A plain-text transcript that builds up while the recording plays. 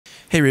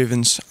Hey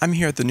Ravens, I'm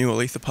here at the new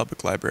Olathe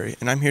Public Library,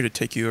 and I'm here to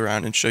take you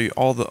around and show you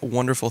all the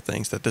wonderful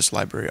things that this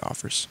library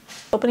offers.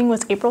 Opening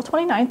was April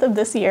 29th of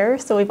this year,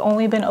 so we've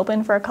only been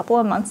open for a couple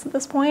of months at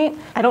this point.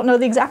 I don't know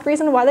the exact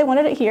reason why they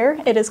wanted it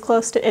here.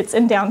 It's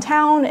in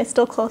downtown, it's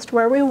still close to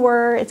where we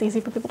were, it's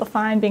easy for people to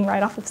find being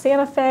right off of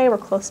Santa Fe, we're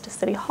close to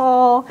City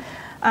Hall,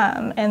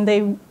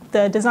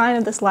 the design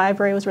of this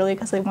library was really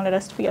because they wanted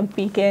us to be a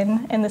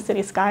beacon in the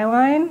city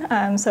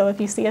skyline. So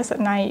if you see us at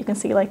night, you can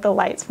see like the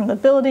lights from the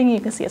building, you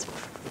can see us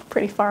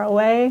pretty far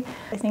away.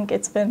 I think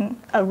it's been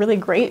a really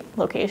great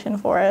location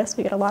for us.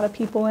 We get a lot of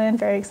people in,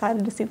 very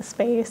excited to see the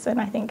space, and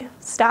I think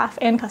staff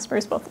and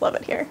customers both love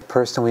it here.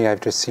 Personally, I've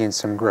just seen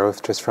some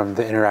growth just from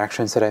the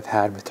interactions that I've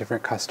had with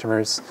different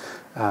customers.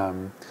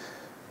 There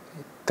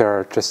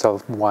are just a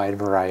wide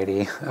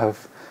variety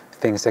of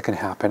things that can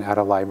happen at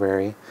a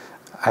library.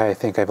 I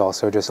think I've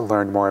also just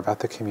learned more about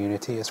the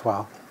community as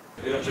well.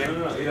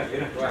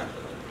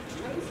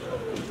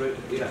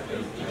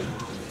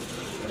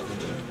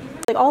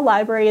 Like all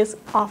libraries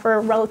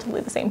offer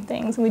relatively the same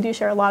things, and we do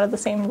share a lot of the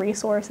same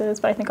resources,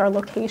 but I think our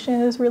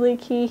location is really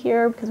key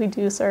here because we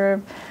do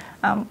serve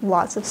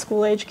lots of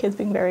school-age kids,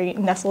 being very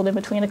nestled in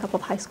between a couple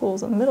of high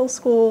schools and middle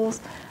schools,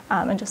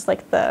 and just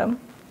like the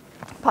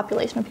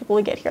population of people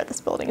we get here at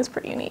this building is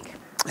pretty unique.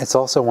 It's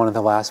also one of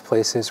the last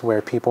places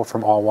where people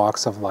from all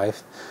walks of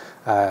life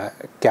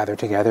gather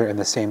together in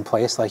the same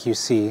place. Like you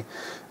see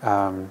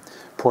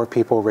poor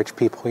people, rich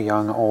people,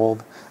 young,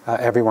 old,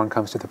 everyone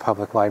comes to the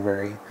public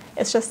library.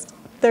 It's just,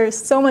 there's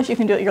so much you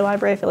can do at your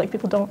library. I feel like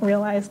people don't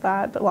realize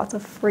that, but lots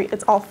of free,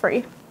 it's all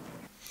free.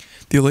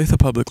 The Olathe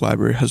Public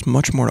Library has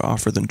much more to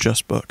offer than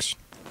just books.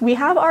 We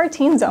have our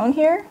teen zone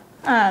here,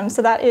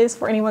 so that is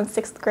for anyone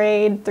 6th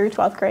grade through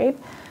 12th grade,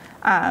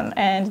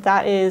 and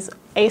that is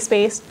a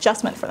space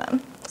just meant for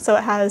them. So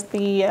it has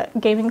the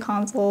gaming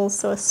consoles,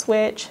 so a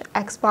Switch,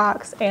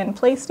 Xbox, and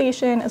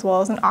PlayStation, as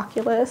well as an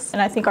Oculus. And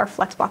I think our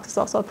Flexbox is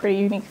also a pretty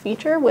unique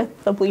feature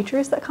with the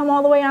bleachers that come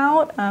all the way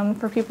out.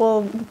 For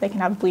people, they can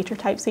have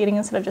bleacher-type seating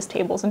instead of just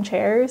tables and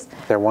chairs.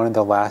 They're one of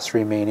the last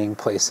remaining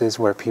places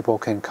where people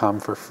can come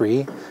for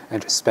free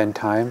and just spend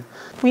time.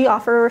 We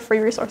offer free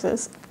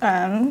resources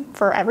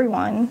for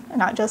everyone,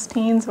 not just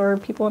teens or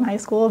people in high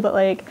school, but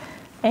like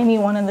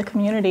anyone in the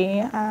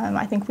community.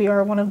 I think we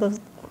are one of those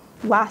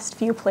last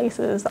few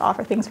places to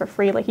offer things for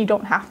free. Like, you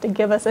don't have to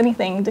give us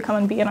anything to come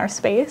and be in our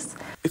space.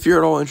 If you're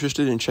at all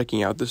interested in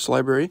checking out this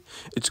library,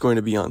 it's going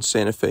to be on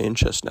Santa Fe and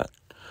Chestnut.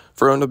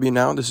 For ONW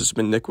Now, this has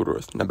been Nick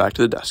Woodworth. Now back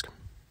to the desk.